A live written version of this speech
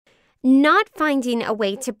Not finding a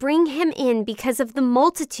way to bring him in because of the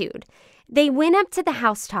multitude, they went up to the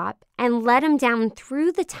housetop and let him down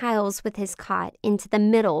through the tiles with his cot into the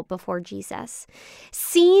middle before Jesus.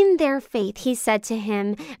 Seeing their faith, he said to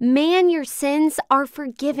him, "Man, your sins are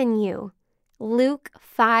forgiven you." Luke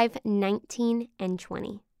 5:19 and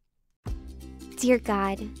 20. Dear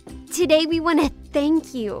God, today we want to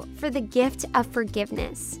thank you for the gift of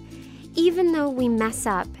forgiveness. Even though we mess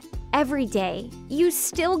up every day, you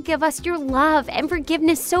still give us your love and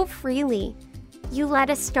forgiveness so freely. You let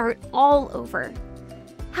us start all over.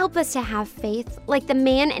 Help us to have faith like the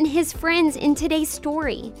man and his friends in today's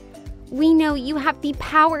story. We know you have the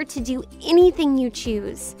power to do anything you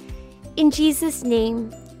choose. In Jesus'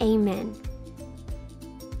 name, amen.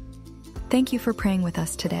 Thank you for praying with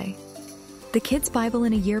us today. The Kids Bible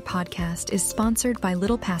in a Year podcast is sponsored by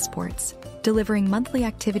Little Passports, delivering monthly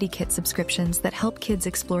activity kit subscriptions that help kids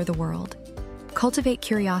explore the world, cultivate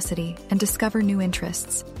curiosity, and discover new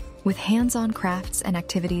interests, with hands-on crafts and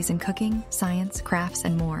activities in cooking, science, crafts,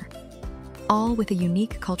 and more, all with a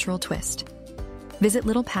unique cultural twist. Visit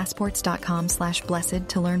littlepassports.com/blessed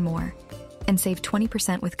to learn more and save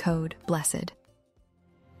 20% with code BLESSED.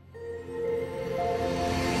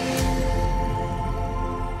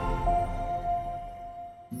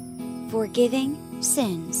 Forgiving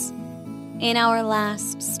sins. In our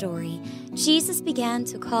last story, Jesus began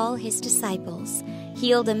to call his disciples,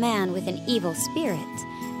 healed a man with an evil spirit,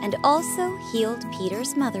 and also healed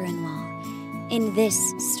Peter's mother-in-law. In this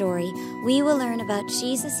story, we will learn about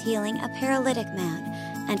Jesus healing a paralytic man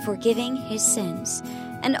and forgiving his sins,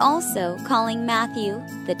 and also calling Matthew,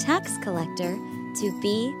 the tax collector, to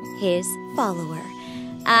be his follower,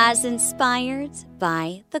 as inspired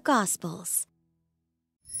by the Gospels.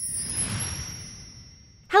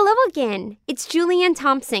 Hello again. It's Julianne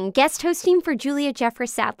Thompson, guest hosting for Julia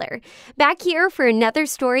Jeffress Sadler, back here for another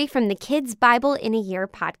story from the Kids Bible in a Year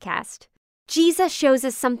podcast. Jesus shows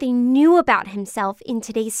us something new about himself in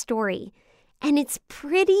today's story, and it's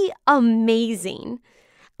pretty amazing.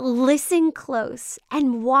 Listen close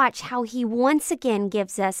and watch how he once again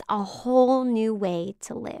gives us a whole new way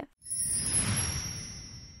to live.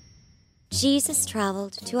 Jesus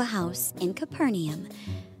traveled to a house in Capernaum.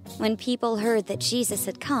 When people heard that Jesus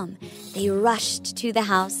had come, they rushed to the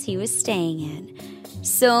house he was staying in.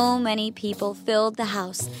 So many people filled the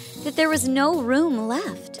house that there was no room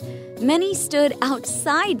left. Many stood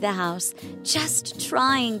outside the house, just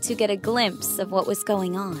trying to get a glimpse of what was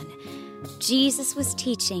going on. Jesus was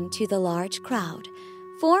teaching to the large crowd.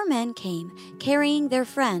 4 men came, carrying their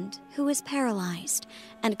friend who was paralyzed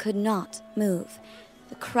and could not move.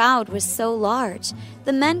 The crowd was so large,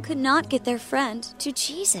 the men could not get their friend to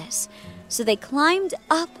Jesus. So they climbed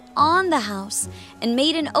up on the house and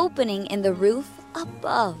made an opening in the roof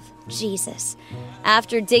above Jesus.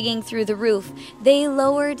 After digging through the roof, they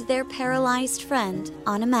lowered their paralyzed friend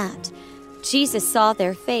on a mat. Jesus saw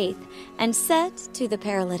their faith and said to the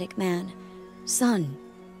paralytic man, "Son,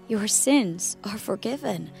 your sins are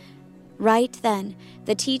forgiven." Right then,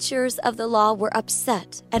 the teachers of the law were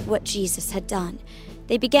upset at what Jesus had done.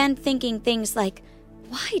 They began thinking things like,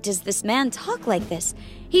 "Why does this man talk like this?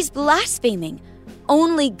 He's blaspheming.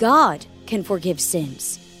 Only God can forgive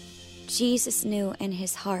sins." Jesus knew in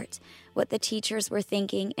his heart what the teachers were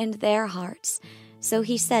thinking in their hearts. So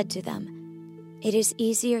he said to them, "It is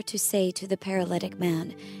easier to say to the paralytic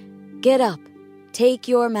man, 'Get up, take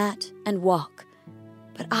your mat and walk.'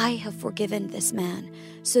 But I have forgiven this man,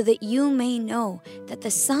 so that you may know that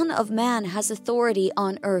the Son of Man has authority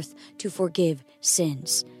on earth to forgive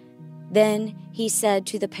sins." Then he said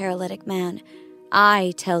to the paralytic man,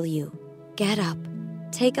 "I tell you, get up,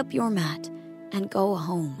 take up your mat, and go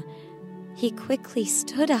home." He quickly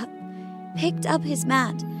stood up, picked up his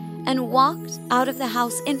mat, and walked out of the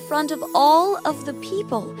house in front of all of the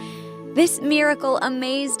people. This miracle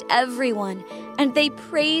amazed everyone, and they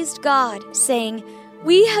praised God, saying,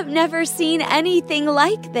 "We have never seen anything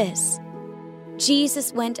like this."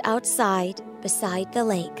 Jesus went outside beside the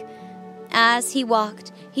lake. As he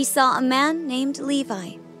walked, he saw a man named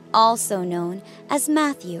Levi, also known as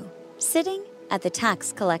Matthew, sitting at the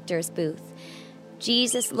tax collector's booth.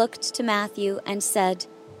 Jesus looked to Matthew and said,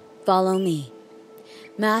 "Follow me."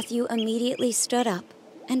 Matthew immediately stood up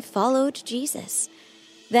and followed Jesus.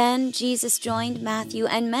 Then Jesus joined Matthew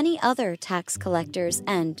and many other tax collectors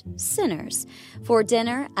and sinners for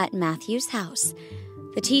dinner at Matthew's house.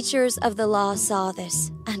 The teachers of the law saw this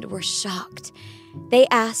and were shocked. They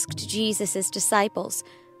asked Jesus' disciples,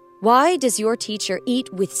 "Why does your teacher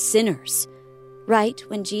eat with sinners?" Right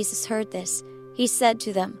when Jesus heard this, he said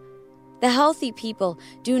to them, "The healthy people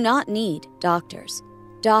do not need doctors.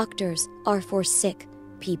 Doctors are for sick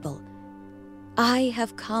people." I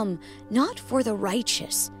have come not for the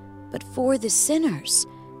righteous, but for the sinners.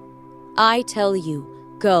 I tell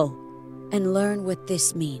you, go and learn what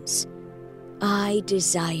this means. I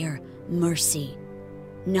desire mercy,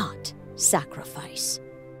 not sacrifice."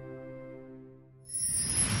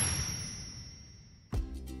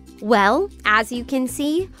 Well, as you can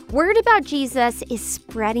see, word about Jesus is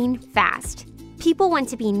spreading fast. People want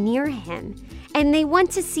to be near him, and they want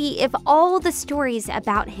to see if all the stories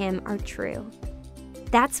about him are true.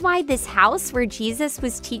 That's why this house where Jesus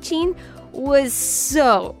was teaching was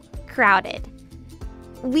so crowded.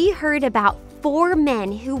 We heard about 4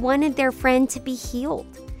 men who wanted their friend to be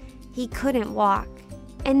healed. He couldn't walk,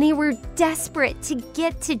 and they were desperate to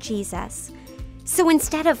get to Jesus. So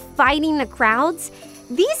instead of fighting the crowds,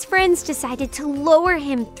 these friends decided to lower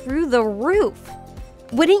him through the roof.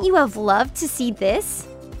 Wouldn't you have loved to see this?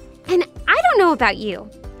 And I don't know about you,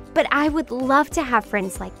 but I would love to have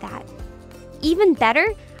friends like that. Even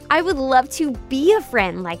better, I would love to be a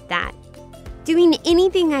friend like that. Doing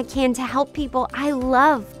anything I can to help people I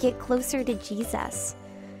love get closer to Jesus.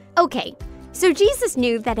 Okay, so Jesus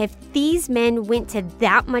knew that if these men went to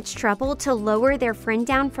that much trouble to lower their friend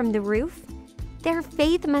down from the roof, their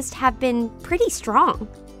faith must have been pretty strong.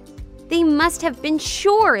 They must have been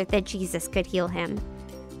sure that Jesus could heal him.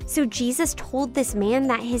 So Jesus told this man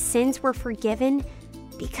that his sins were forgiven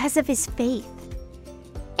because of his faith.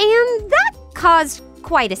 And that caused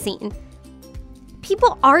quite a scene.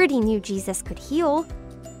 People already knew Jesus could heal,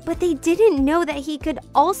 but they didn't know that he could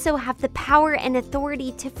also have the power and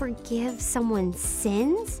authority to forgive someone's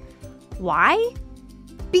sins. Why?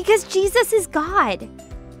 Because Jesus is God.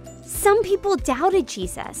 Some people doubted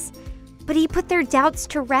Jesus, but he put their doubts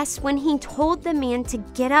to rest when he told the man to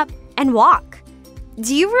get up and walk.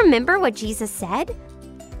 Do you remember what Jesus said?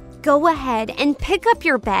 Go ahead and pick up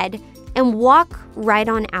your bed and walk right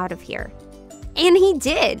on out of here. And he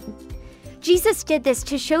did. Jesus did this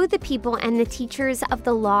to show the people and the teachers of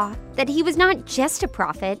the law that he was not just a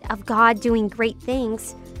prophet of God doing great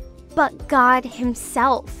things, but God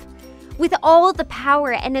himself, with all the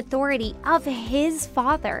power and authority of his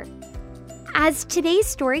Father. As today's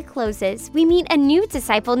story closes, we meet a new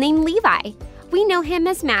disciple named Levi. We know him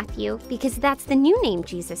as Matthew because that's the new name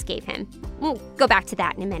Jesus gave him. We'll go back to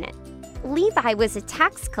that in a minute. Levi was a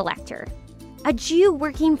tax collector, a Jew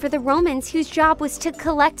working for the Romans whose job was to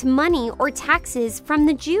collect money or taxes from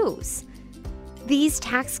the Jews. These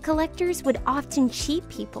tax collectors would often cheat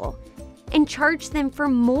people and charge them for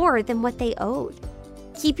more than what they owed,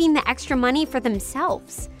 keeping the extra money for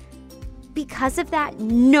themselves. Because of that,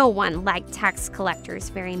 no one liked tax collectors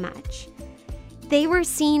very much. They were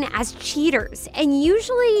seen as cheaters and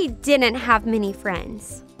usually didn't have many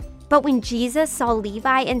friends. But when Jesus saw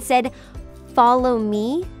Levi and said, "Follow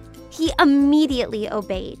me," he immediately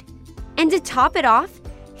obeyed. And to top it off,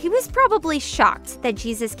 he was probably shocked that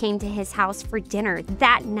Jesus came to his house for dinner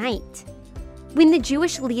that night. When the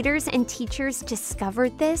Jewish leaders and teachers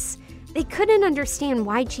discovered this, they couldn't understand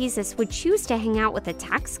why Jesus would choose to hang out with a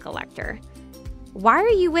tax collector. "Why are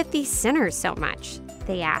you with these sinners so much?"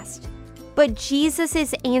 they asked. But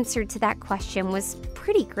Jesus' answer to that question was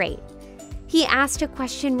pretty great. He asked a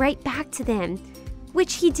question right back to them,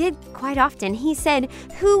 which he did quite often. He said,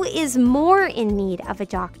 "Who is more in need of a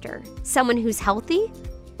doctor? Someone who's healthy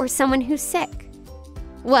or someone who's sick?"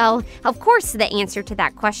 Well, of course, the answer to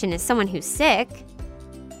that question is someone who's sick.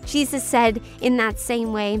 Jesus said in that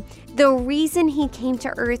same way, the reason he came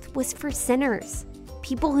to earth was for sinners,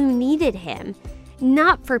 people who needed him,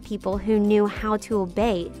 not for people who knew how to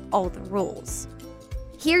obey all the rules.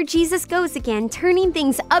 Here Jesus goes again, turning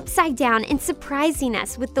things upside down and surprising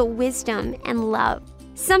us with the wisdom and love.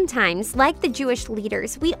 Sometimes, like the Jewish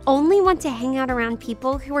leaders, we only want to hang out around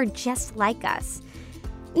people who are just like us.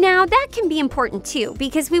 Now, that can be important too,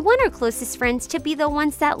 because we want our closest friends to be the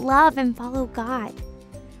ones that love and follow God.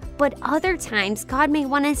 But other times, God may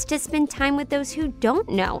want us to spend time with those who don't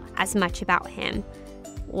know as much about him.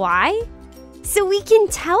 Why? So we can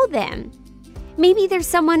tell them. Maybe there's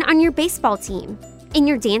someone on your baseball team, in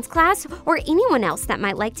your dance class, or anyone else that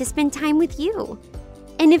might like to spend time with you.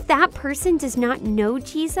 And if that person does not know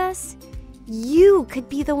Jesus, you could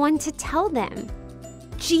be the one to tell them.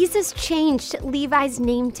 Jesus changed Levi's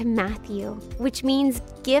name to Matthew, which means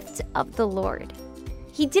gift of the Lord.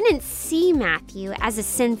 He didn't see Matthew as a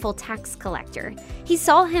sinful tax collector. He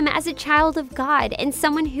saw him as a child of God and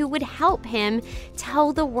someone who would help him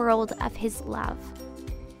tell the world of his love.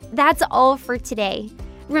 That's all for today.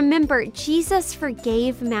 Remember, Jesus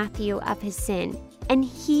forgave Matthew of his sin, and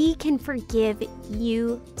he can forgive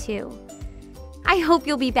you too. I hope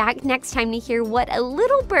you'll be back next time to hear what a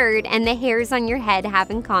little bird and the hairs on your head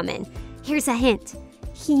have in common. Here's a hint.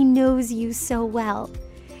 He knows you so well.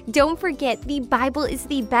 Don't forget, the Bible is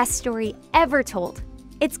the best story ever told.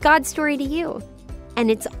 It's God's story to you.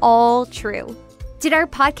 And it's all true. Did our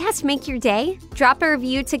podcast make your day? Drop a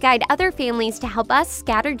review to guide other families to help us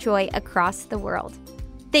scatter joy across the world.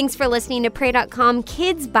 Thanks for listening to Pray.com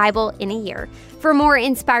Kids Bible in a Year. For more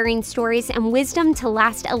inspiring stories and wisdom to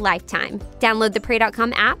last a lifetime, download the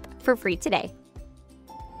Pray.com app for free today.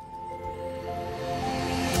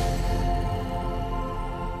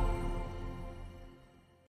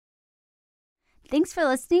 Thanks for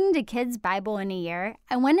listening to Kids Bible in a Year.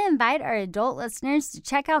 I want to invite our adult listeners to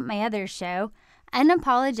check out my other show,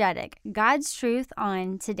 Unapologetic, God's Truth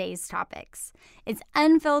on Today's Topics. It's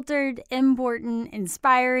unfiltered, important,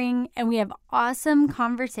 inspiring, and we have awesome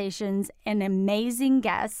conversations and amazing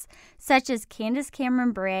guests such as Candace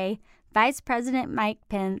Cameron Bure, Vice President Mike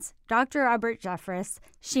Pence, Dr. Robert Jeffress,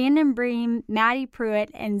 Shannon Bream, Maddie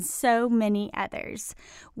Pruitt, and so many others.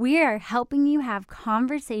 We are helping you have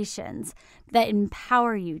conversations that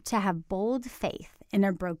empower you to have bold faith in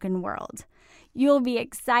a broken world. You'll be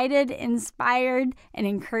excited, inspired, and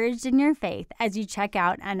encouraged in your faith as you check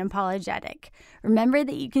out Unapologetic. Remember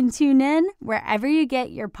that you can tune in wherever you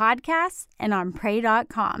get your podcasts and on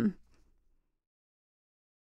Pray.com.